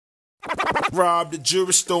Rob the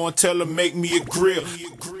jewelry store and tell her make me a grill.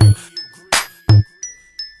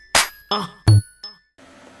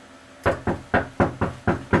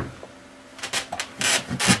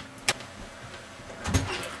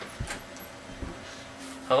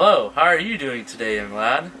 Hello, how are you doing today, young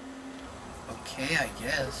lad? Okay, I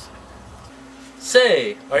guess.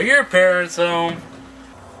 Say, are your parents home?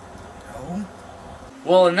 No?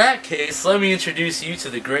 Well, in that case, let me introduce you to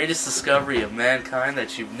the greatest discovery of mankind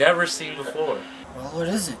that you've never seen before. Well, what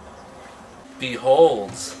is it?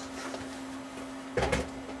 Behold.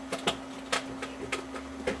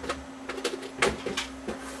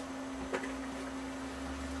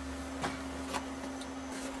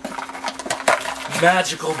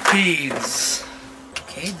 Magical beads.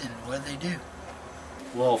 Okay, then what do they do?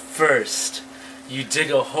 Well, first, you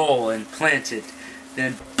dig a hole and plant it.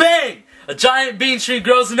 Then, bang! A giant bean tree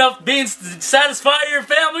grows enough beans to satisfy your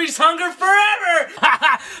family's hunger forever!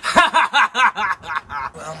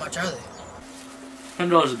 Well, how much are they?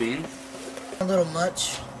 $100 a bean. A little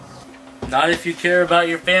much. Not if you care about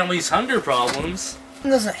your family's hunger problems. He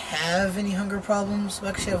doesn't have any hunger problems. We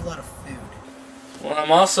actually have a lot of food. Well,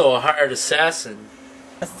 I'm also a hired assassin.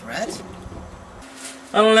 A threat?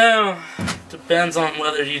 I don't know. Depends on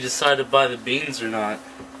whether you decide to buy the beans or not.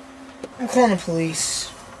 I'm calling the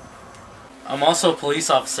police. I'm also a police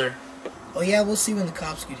officer. Oh yeah, we'll see when the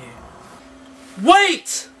cops get here.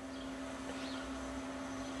 Wait!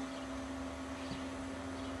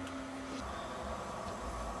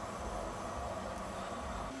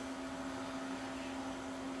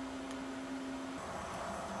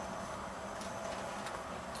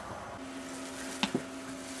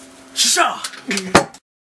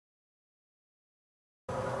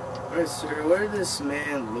 Alright, sir, what did this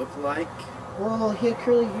man look like? Well, he had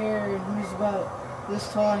curly hair and he was about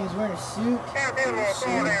this tall and he was wearing a suit.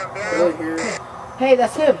 Curly hair. Hey,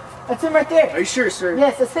 that's him. That's him right there. Are you sure, sir?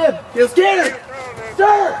 Yes, that's him. Let's get him!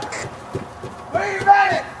 Sir! Where are you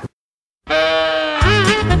at?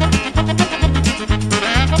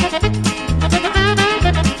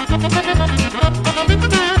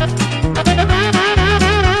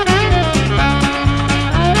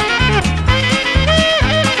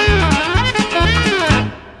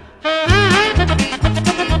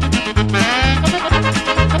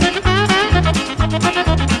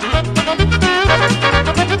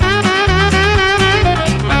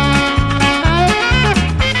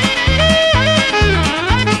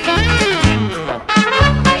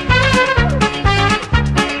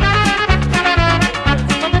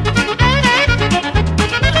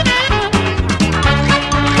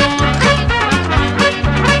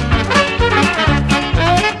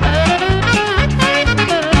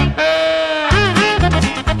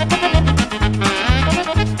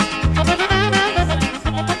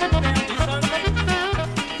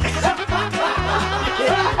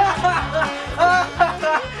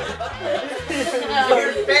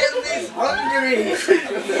 Your family's hungry!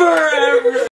 Forever!